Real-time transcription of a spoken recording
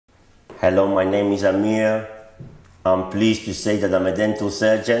Hello, my name is Amir. I'm pleased to say that I'm a dental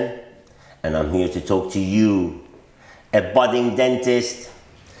surgeon and I'm here to talk to you, a budding dentist,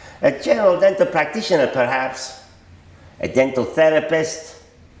 a general dental practitioner perhaps, a dental therapist,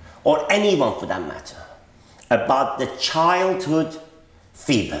 or anyone for that matter, about the childhood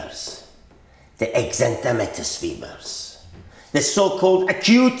fevers, the exanthematous fevers, the so-called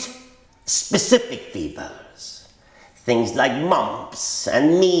acute specific fevers, things like mumps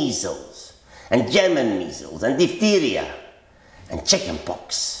and measles, and German measles, and diphtheria, and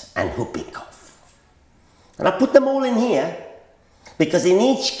chickenpox, and whooping cough. And I put them all in here because in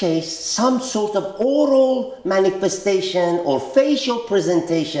each case, some sort of oral manifestation or facial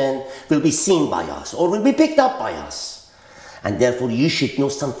presentation will be seen by us or will be picked up by us. And therefore, you should know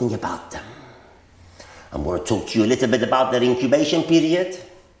something about them. I'm going to talk to you a little bit about their incubation period.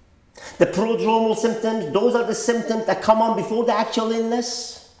 The prodromal symptoms, those are the symptoms that come on before the actual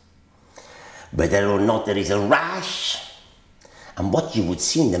illness. Whether or not there is a rash, and what you would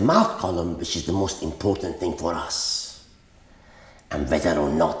see in the mouth column, which is the most important thing for us, and whether or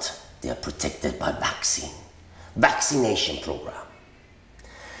not they are protected by vaccination program.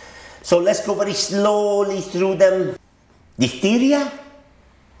 So let's go very slowly through them. Diphtheria,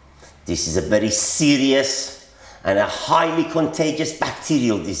 this is a very serious and a highly contagious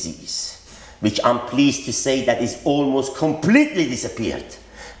bacterial disease, which I'm pleased to say that is almost completely disappeared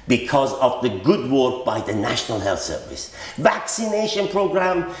because of the good work by the National Health Service. Vaccination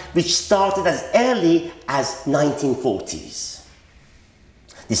program which started as early as 1940s.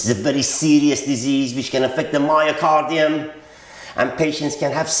 This is a very serious disease which can affect the myocardium, and patients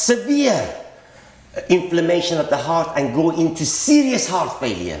can have severe inflammation of the heart and go into serious heart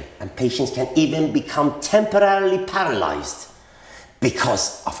failure, and patients can even become temporarily paralyzed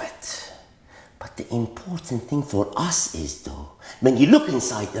because of it. But the important thing for us is, though, when you look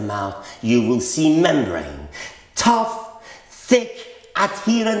inside the mouth, you will see membrane. Tough, thick,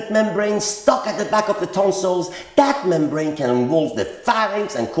 adherent membrane stuck at the back of the tonsils. That membrane can involve the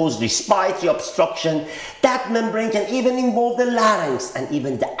pharynx and cause respiratory obstruction. That membrane can even involve the larynx and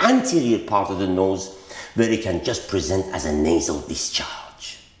even the anterior part of the nose, where it can just present as a nasal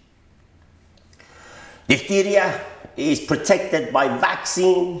discharge. Diphtheria is protected by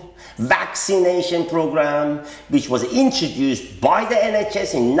vaccination program, which was introduced by the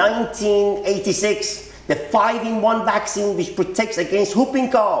NHS in 1986, the 5-in-1 vaccine which protects against whooping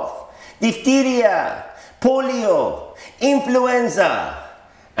cough, diphtheria, polio, influenza,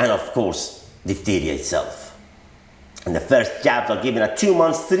 and of course, diphtheria itself. And the first jabs are given at 2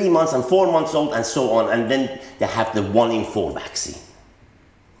 months, 3 months, and 4 months old, and so on, and then they have the 1-in-4 vaccine.